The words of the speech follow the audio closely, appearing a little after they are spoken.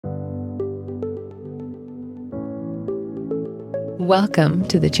Welcome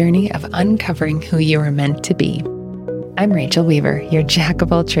to the journey of uncovering who you are meant to be. I'm Rachel Weaver, your jack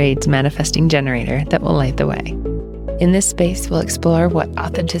of all trades manifesting generator that will light the way. In this space, we'll explore what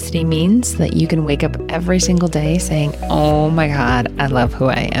authenticity means so that you can wake up every single day saying, oh my God, I love who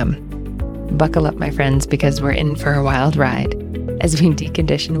I am. Buckle up, my friends, because we're in for a wild ride as we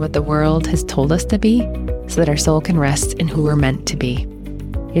decondition what the world has told us to be so that our soul can rest in who we're meant to be.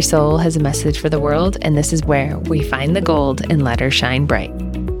 Your soul has a message for the world, and this is where we find the gold and let her shine bright.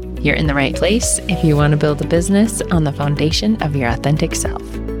 You're in the right place if you want to build a business on the foundation of your authentic self.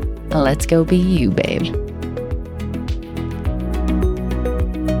 Let's go be you, babe.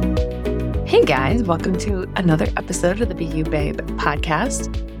 Hey guys, welcome to another episode of the Be You Babe podcast.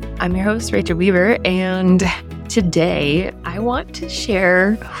 I'm your host, Rachel Weaver, and today I want to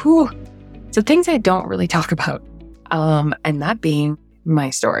share some things I don't really talk about, and that being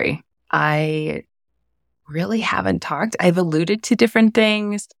my story. I really haven't talked. I've alluded to different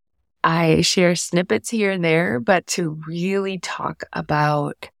things. I share snippets here and there, but to really talk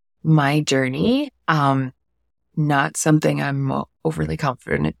about my journey, not something I'm overly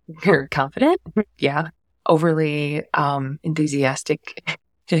confident. Yeah. Overly enthusiastic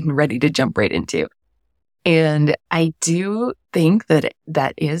and ready to jump right into. And I do think that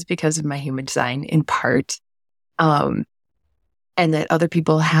that is because of my human design in part. And that other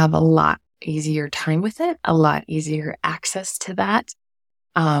people have a lot easier time with it, a lot easier access to that.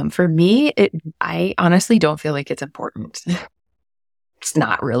 For me, I honestly don't feel like it's important. It's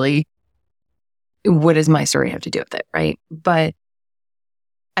not really. What does my story have to do with it, right? But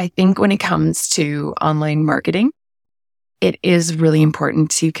I think when it comes to online marketing, it is really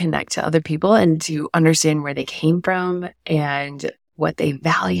important to connect to other people and to understand where they came from and what they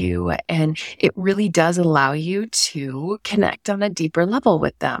value. And it really does allow you to connect on a deeper level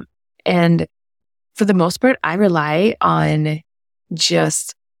with them. And for the most part, I rely on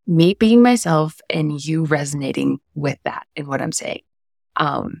just me being myself and you resonating with that and what I'm saying.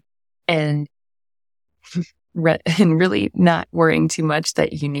 And really not worrying too much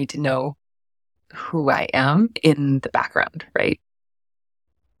that you need to know who I am in the background, right?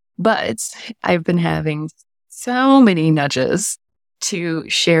 But I've been having so many nudges to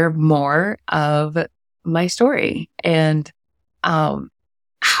share more of my story and how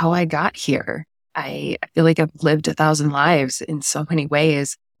I got here. I feel like I've lived 1,000 lives in so many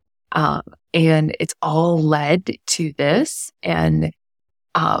ways. And it's all led to this. And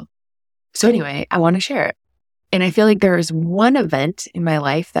so anyway, I want to share it. And I feel like there is one event in my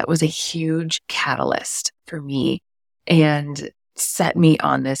life that was a huge catalyst for me and set me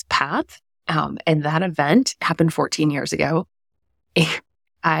on this path. And that event happened 14 years ago.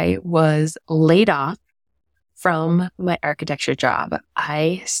 I was laid off from my architecture job.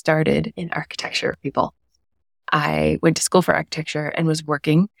 I started in architecture, people. I went to school for architecture and was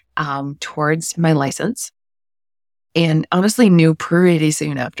working towards my license. And honestly knew pretty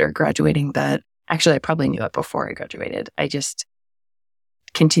soon after graduating that, actually, I probably knew it before I graduated. I just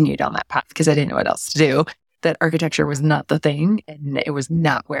continued on that path because I didn't know what else to do, that architecture was not the thing and it was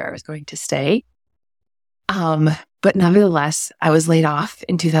not where I was going to stay. But nevertheless, I was laid off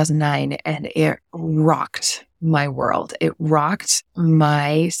in 2009 and it rocked my world. It rocked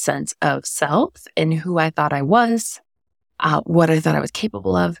my sense of self and who I thought I was, what I thought I was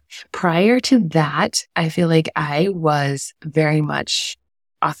capable of. Prior to that, I feel like I was very much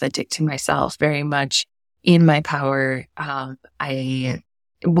authentic to myself, very much in my power.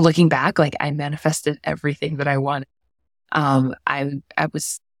 Looking back, like I manifested everything that I wanted. I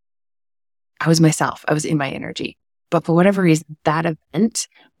was myself. I was in my energy. But for whatever reason, that event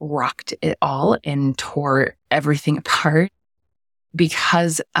rocked it all and tore everything apart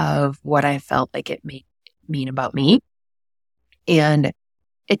because of what I felt like it mean about me. And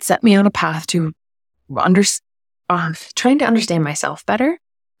it set me on a path to trying to understand myself better,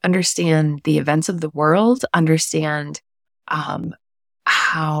 understand the events of the world, understand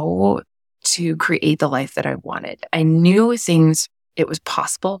how to create the life that I wanted. I knew it was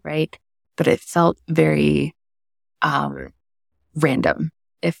possible, right? But it felt very random.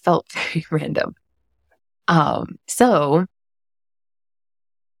 It felt very random. So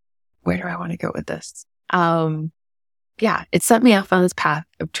where do I want to go with this? It set me off on this path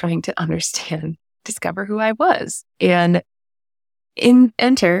of trying to discover who I was. And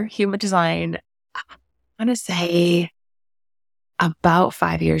enter human design, I want to say about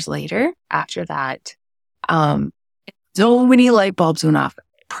 5 years later after that, so many light bulbs went off.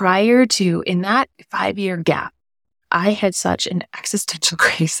 Prior to, in that 5-year gap, I had such an existential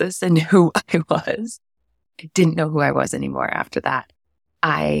crisis in who I was. I didn't know who I was anymore after that.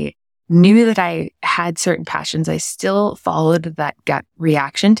 I knew that I had certain passions. I still followed that gut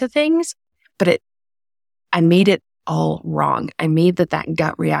reaction to things, but I made it all wrong. I made that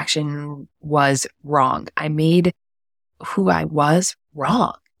gut reaction was wrong. I made who I was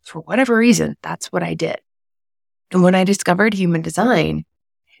wrong for whatever reason. That's what I did. And when I discovered human design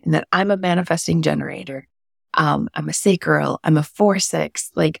and that I'm a manifesting generator, I'm a sacral, I'm a 4-6,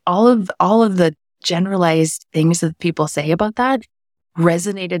 like all of the generalized things that people say about that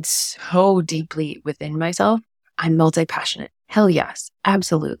resonated so deeply within myself. I'm multi-passionate. Hell yes,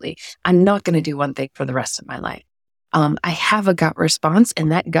 absolutely. I'm not going to do one thing for the rest of my life. I have a gut response,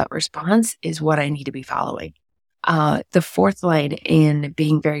 and that gut response is what I need to be following. The fourth line in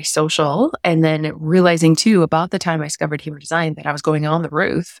being very social, and then realizing too, about the time I discovered human design, that I was going on the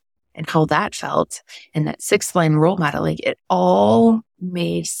roof and how that felt. And that sixth line role modeling, it all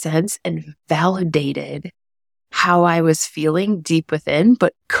made sense and validated how I was feeling deep within,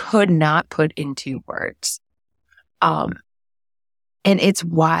 but could not put into words. And it's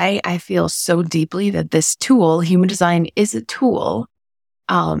why I feel so deeply that this tool, human design is a tool,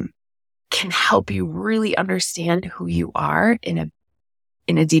 can help you really understand who you are in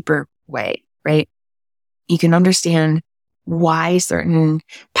a deeper way, right? You can understand why certain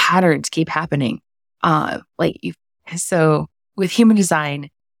patterns keep happening. So with human design,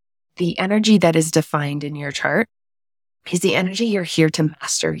 the energy that is defined in your chart is the energy you're here to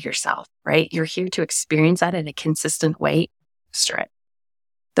master yourself, right? You're here to experience that in a consistent way, master it.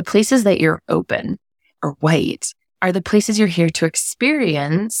 The places that you're open or white are the places you're here to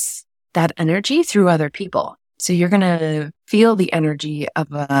experience that energy through other people. So you're going to feel the energy of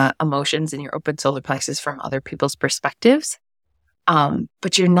emotions in your open solar plexus from other people's perspectives.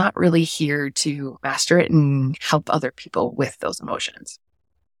 But you're not really here to master it and help other people with those emotions.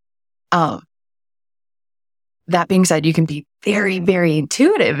 That being said, you can be very, very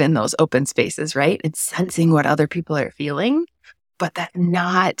intuitive in those open spaces, right? It's sensing what other people are feeling, but that's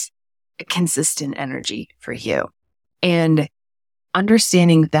not a consistent energy for you. And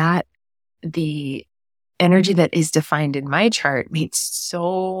understanding that the energy that is defined in my chart made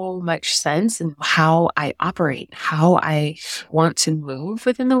so much sense in how I operate, how I want to move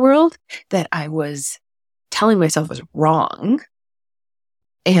within the world, that I was telling myself was wrong.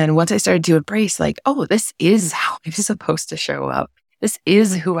 And once I started to embrace, like, oh, this is how I'm supposed to show up. This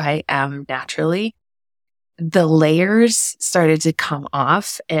is who I am naturally. The layers started to come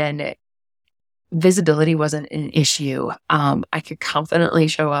off and visibility wasn't an issue. I could confidently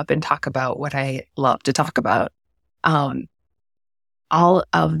show up and talk about what I love to talk about. All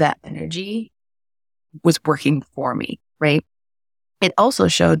of that energy was working for me, right? It also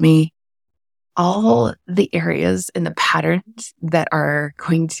showed me all the areas and the patterns that are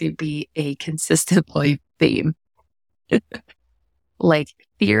going to be a consistent life theme. Like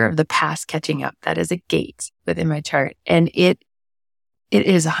fear of the past catching up. That is a gate within my chart. And it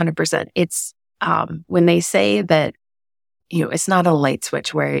is 100%. It's when they say that, it's not a light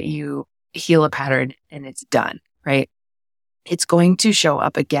switch where you heal a pattern and it's done, right? It's going to show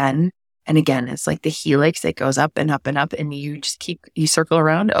up again and again. It's like the helix that goes up and up and up, and you just you circle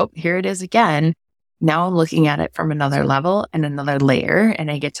around. Oh, here it is again. Now I'm looking at it from another level and another layer,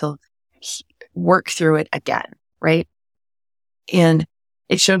 and I get to work through it again, right? And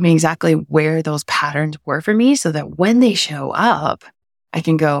it showed me exactly where those patterns were for me, so that when they show up, I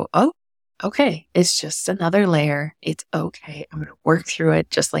can go, oh, okay, it's just another layer. It's okay. I'm going to work through it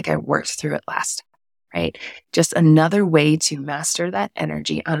just like I worked through it last time, right? Just another way to master that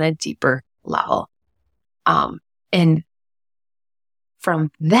energy on a deeper level. And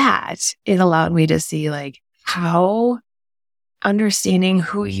from that, it allowed me to see like how understanding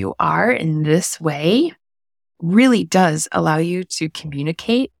who you are in this way really does allow you to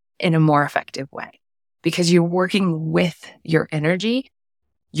communicate in a more effective way, because you're working with your energy.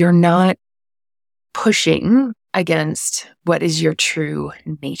 You're not pushing against what is your true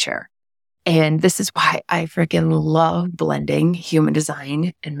nature. And this is why I freaking love blending human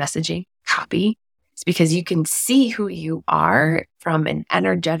design and messaging copy. It's because you can see who you are from an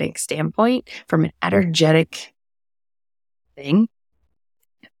energetic standpoint, from an energetic thing,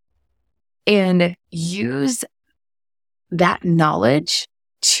 and use that knowledge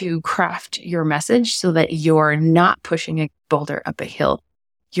to craft your message so that you're not pushing a boulder up a hill.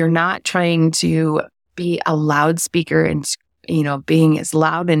 You're not trying to be a loudspeaker and, being as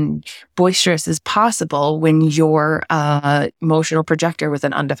loud and boisterous as possible when you're an emotional projector with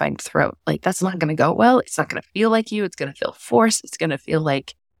an undefined throat. Like, that's not going to go well. It's not going to feel like you. It's going to feel forced. It's going to feel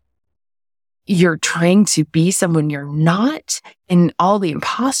like you're trying to be someone you're not, and all the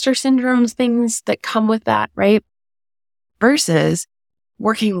imposter syndromes, things that come with that, right? Versus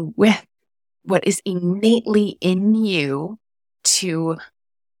working with what is innately in you to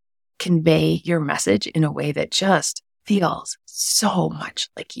convey your message in a way that just feels so much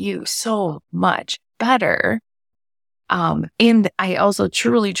like you, so much better. And I also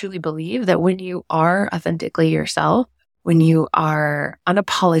truly, truly believe that when you are authentically yourself, when you are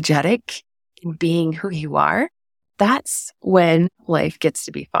unapologetic in being who you are, that's when life gets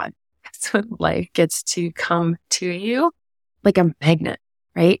to be fun. That's when life gets to come to you like a magnet,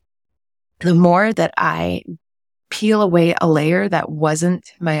 right? The more that I peel away a layer that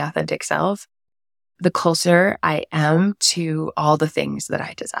wasn't my authentic self, the closer I am to all the things that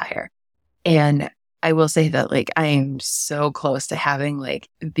I desire. And I will say that like I am so close to having like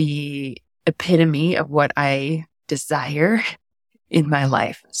the epitome of what I desire in my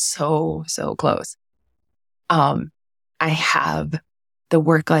life. So, so close. I have the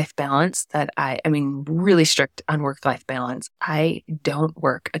work-life balance that I mean, really strict on work-life balance. I don't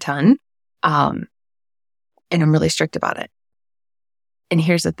work a ton. And I'm really strict about it. And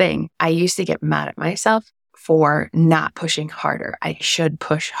here's the thing. I used to get mad at myself for not pushing harder. I should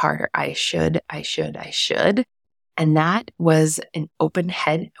push harder. I should. And that was an open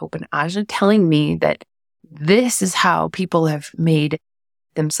head, open ajna telling me that this is how people have made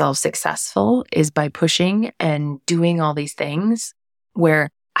themselves successful, is by pushing and doing all these things where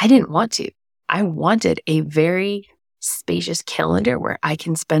I didn't want to. I wanted a very spacious calendar where I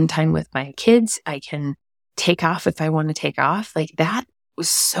can spend time with my kids. I can take off if I want to take off. Like that was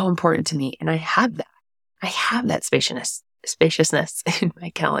so important to me. And I have that. I have that spaciousness in my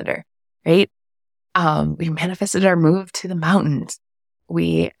calendar, right? We manifested our move to the mountains.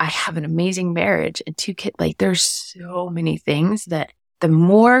 I have an amazing marriage and 2 kids. Like there's so many things that the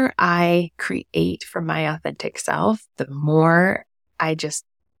more I create from my authentic self, the more I just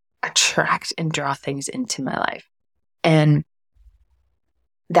attract and draw things into my life. And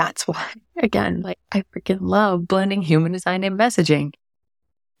that's why, again, like I freaking love blending human design and messaging.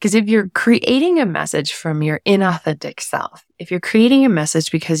 Because if you're creating a message from your inauthentic self, if you're creating a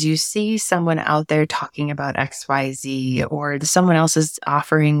message because you see someone out there talking about XYZ or someone else is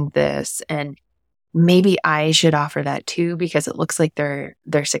offering this and maybe I should offer that too because it looks like they're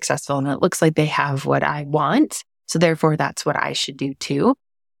successful and it looks like they have what I want. So therefore that's what I should do too.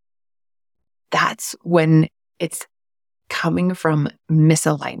 That's when it's coming from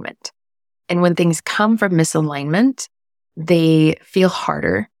misalignment. And when things come from misalignment, they feel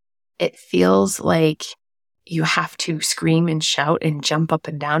harder. It feels like you have to scream and shout and jump up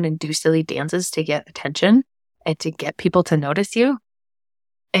and down and do silly dances to get attention and to get people to notice you.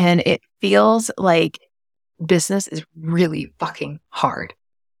 And it feels like business is really fucking hard.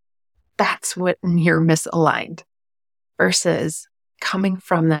 That's when you're misaligned versus coming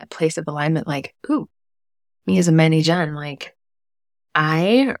from that place of alignment, like, ooh, me as a Manny Jen, like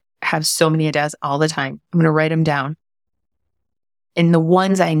I have so many ideas all the time. I'm going to write them down. And the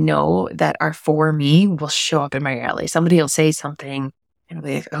ones I know that are for me will show up in my reality. Somebody will say something and I'll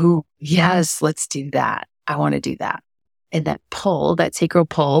be like, oh, yes, let's do that. I want to do that. And that pull, that sacral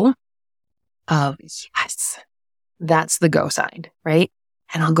pull of yes, that's the go sign, right?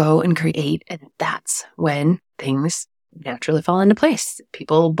 And I'll go and create. And that's when things naturally fall into place.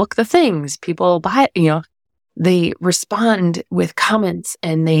 People book the things, people buy it, they respond with comments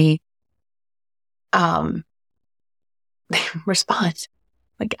and they respond.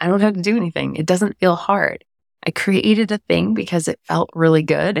 Like I don't have to do anything. It doesn't feel hard. I created a thing because it felt really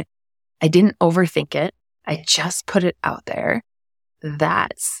good. I didn't overthink it. I just put it out there.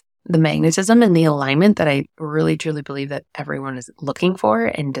 That's the magnetism and the alignment that I really, truly believe that everyone is looking for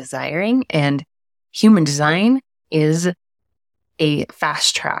and desiring. And human design is a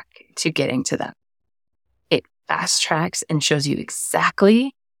fast track to getting to that. It fast tracks and shows you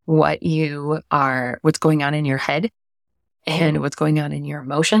exactly what's going on in your head and what's going on in your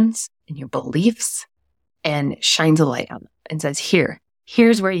emotions and your beliefs and shines a light on them and says,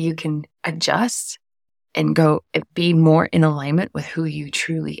 here's where you can adjust and go be more in alignment with who you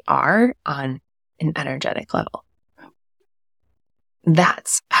truly are on an energetic level.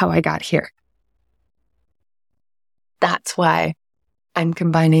 That's how I got here. That's why I'm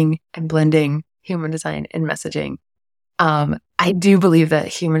combining and blending human design and messaging. I do believe that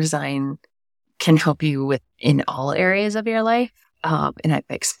human design can help you in all areas of your life. And I've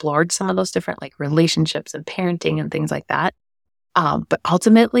explored some of those different like relationships and parenting and things like that. But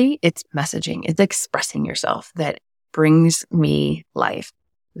ultimately, it's messaging. It's expressing yourself that brings me life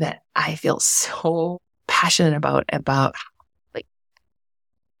that I feel so passionate about like,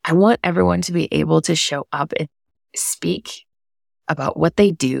 I want everyone to be able to show up and speak about what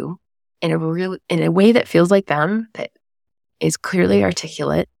they do in a way that feels like them, that is clearly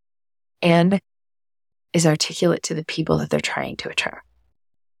articulate and is articulate to the people that they're trying to attract.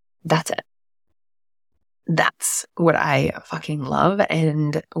 That's it. That's what I fucking love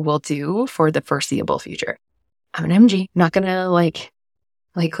and will do for the foreseeable future. I'm an MG, not gonna like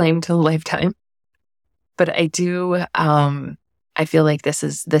claim to a lifetime, but I do. I feel like this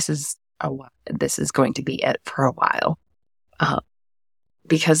is going to be it for a while,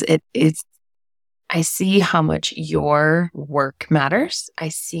 because it is. I see how much your work matters. I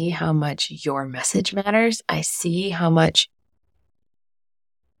see how much your message matters. I see how much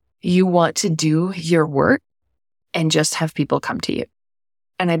you want to do your work and just have people come to you.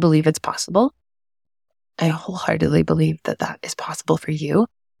 And I believe it's possible. I wholeheartedly believe that that is possible for you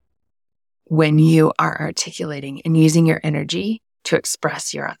when you are articulating and using your energy to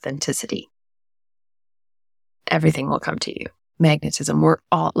express your authenticity. Everything will come to you. Magnetism, we're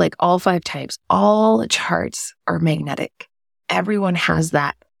all 5 types, all charts are magnetic. Everyone has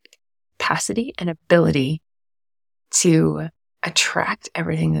that capacity and ability to attract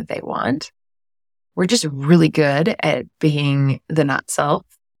everything that they want. We're just really good at being the not self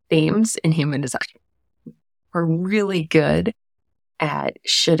themes in human design. We're really good at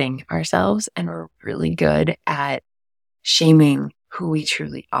shoulding ourselves, and we're really good at shaming who we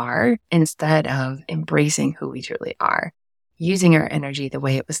truly are instead of embracing who we truly are. Using our energy the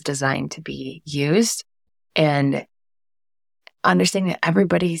way it was designed to be used, and understanding that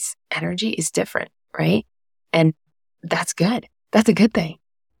everybody's energy is different, right? And that's good. That's a good thing.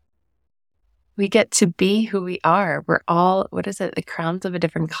 We get to be who we are. We're all, the crowns of a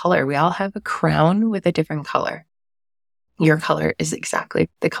different color. We all have a crown with a different color. Your color is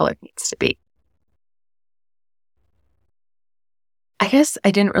exactly the color it needs to be. I guess I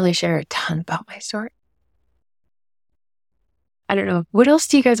didn't really share a ton about my story. I don't know. What else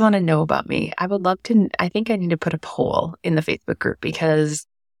do you guys want to know about me? I would love to. I think I need to put a poll in the Facebook group because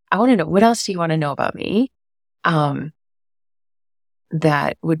I want to know, what else do you want to know about me?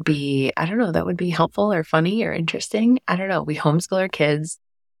 That would be, I don't know, that would be helpful or funny or interesting. I don't know. We homeschool our kids.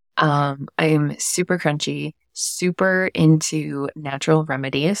 I'm super crunchy, super into natural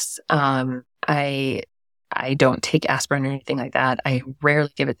remedies. I don't take aspirin or anything like that. I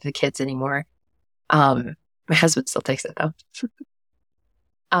rarely give it to the kids anymore. My husband still takes it though.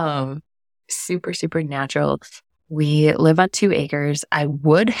 Super, super natural. We live on 2 acres. I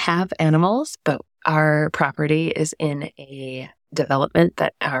would have animals, but our property is in a development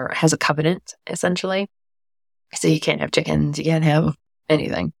that has a covenant, essentially. So you can't have chickens, you can't have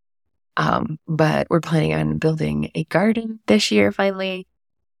anything. But we're planning on building a garden this year, finally.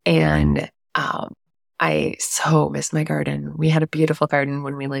 And I so miss my garden. We had a beautiful garden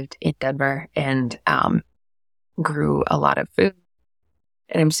when we lived in Denver, and grew a lot of food.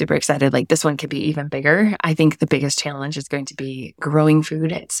 And I'm super excited. Like, this one could be even bigger. I think the biggest challenge is going to be growing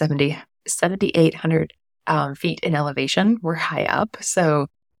food at 7,800 feet in elevation. We're high up. So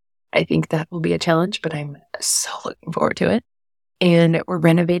I think that will be a challenge, but I'm so looking forward to it. And we're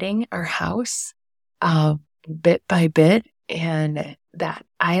renovating our house bit by bit. And that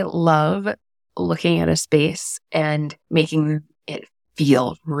I love looking at a space and making it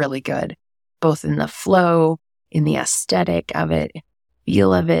feel really good, both in the flow, in the aesthetic of it,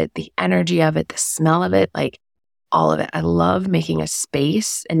 feel of it, the energy of it, the smell of it, like all of it. I love making a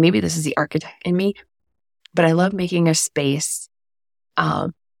space, and maybe this is the architect in me, but I love making a space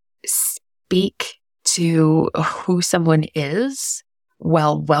speak to who someone is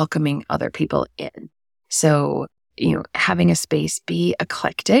while welcoming other people in. So, having a space be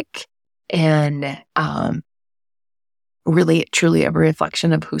eclectic and really truly a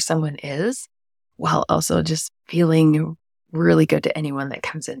reflection of who someone is, while also just feeling really good to anyone that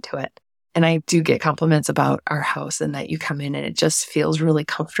comes into it. And I do get compliments about our house, and that you come in and it just feels really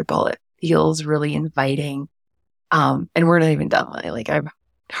comfortable. It feels really inviting. And we're not even done. Like, I have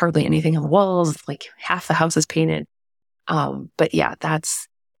hardly anything on the walls. Like, half the house is painted. But yeah,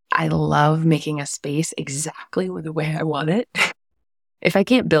 I love making a space exactly the way I want it. If I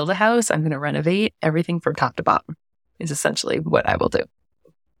can't build a house, I'm going to renovate everything from top to bottom, is essentially what I will do.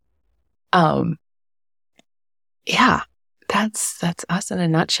 Yeah, that's us in a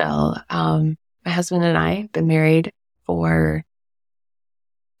nutshell. My husband and I have been married for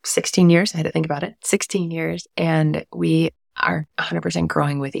 16 years. I had to think about it. 16 years. And we are 100%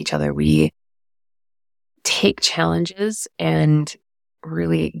 growing with each other. We take challenges and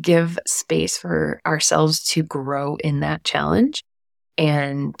really give space for ourselves to grow in that challenge.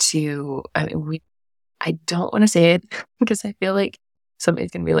 And I don't want to say it because I feel like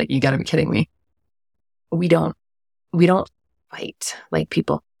somebody's going to be like, you got to be kidding me. We don't fight like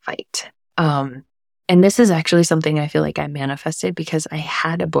people fight. And this is actually something I feel like I manifested because I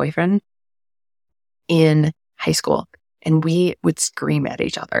had a boyfriend in high school, and we would scream at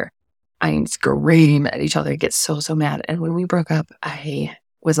each other. I scream at each other, get so mad. And when we broke up, I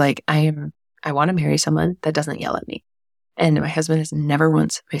was like, I want to marry someone that doesn't yell at me. And my husband has never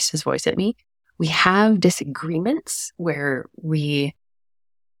once raised his voice at me. We have disagreements where we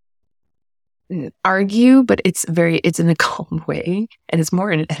argue, but it's in a calm way, and it's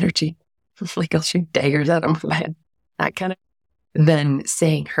more in an energy. Like I'll shoot daggers at him with my head, that kind of, than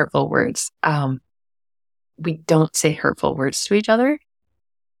saying hurtful words. We don't say hurtful words to each other.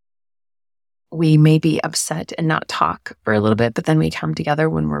 We may be upset and not talk for a little bit, but then we come together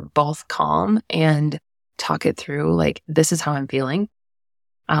when we're both calm and talk it through. Like, this is how I'm feeling.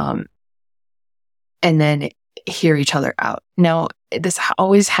 And then hear each other out. Now, this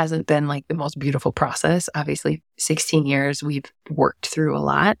always hasn't been like the most beautiful process. Obviously, 16 years, we've worked through a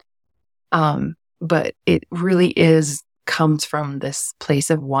lot. But it really comes from this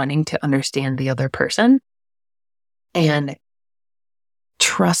place of wanting to understand the other person and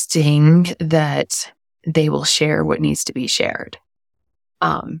trusting that they will share what needs to be shared.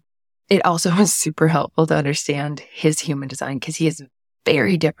 It also was super helpful to understand his human design, because he is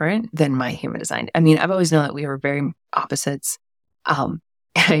very different than my human design. I mean, I've always known that we were very opposites. I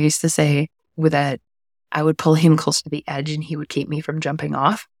used to say with that, I would pull him close to the edge and he would keep me from jumping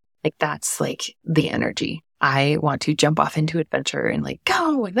off. Like, that's like the energy. I want to jump off into adventure and like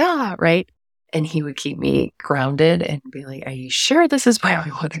go with that, right? And he would keep me grounded and be like, are you sure this is where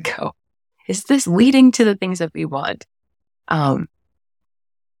we want to go? Is this leading to the things that we want? And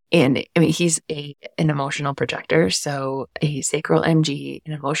I mean, he's an emotional projector. So a sacral MG,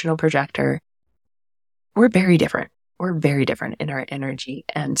 an emotional projector. We're very different. We're very different in our energy.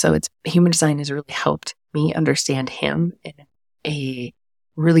 And so human design has really helped me understand him in a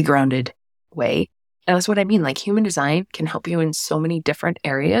really grounded way. And that's what I mean. Like, human design can help you in so many different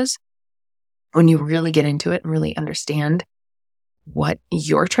areas when you really get into it and really understand what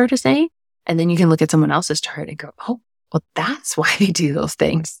your chart is saying. And then you can look at someone else's chart and go, oh, well, that's why they do those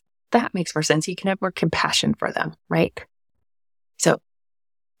things. That makes more sense. You can have more compassion for them, right? So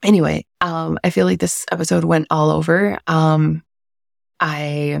anyway, I feel like this episode went all over.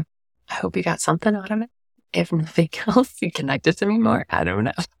 I hope you got something out of it. If nothing else, you connected to me more. I don't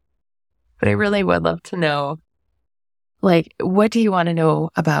know. But I really would love to know, like, what do you want to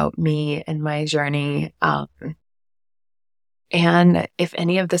know about me and my journey? And if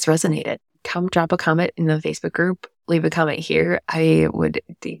any of this resonated, come drop a comment in the Facebook group, leave a comment here. I would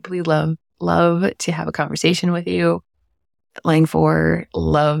deeply love to have a conversation with you. Line 4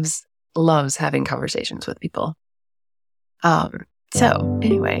 loves having conversations with people. So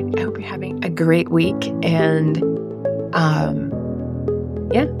anyway, I hope you're having a great week, and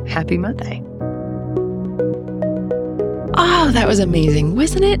happy Monday. Oh, that was amazing,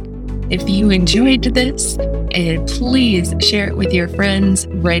 wasn't it? If you enjoyed this, please share it with your friends,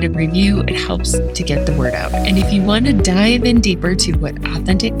 write a review. It helps to get the word out. And if you want to dive in deeper to what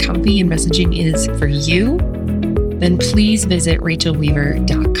authentic copy and messaging is for you, then please visit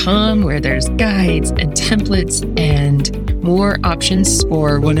rachelweaver.com, where there's guides and templates and more options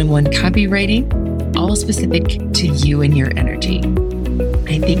for one-on-one copywriting, all specific to you and your energy.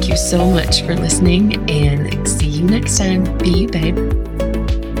 I thank you so much for listening, and see you next time. Be you, babe.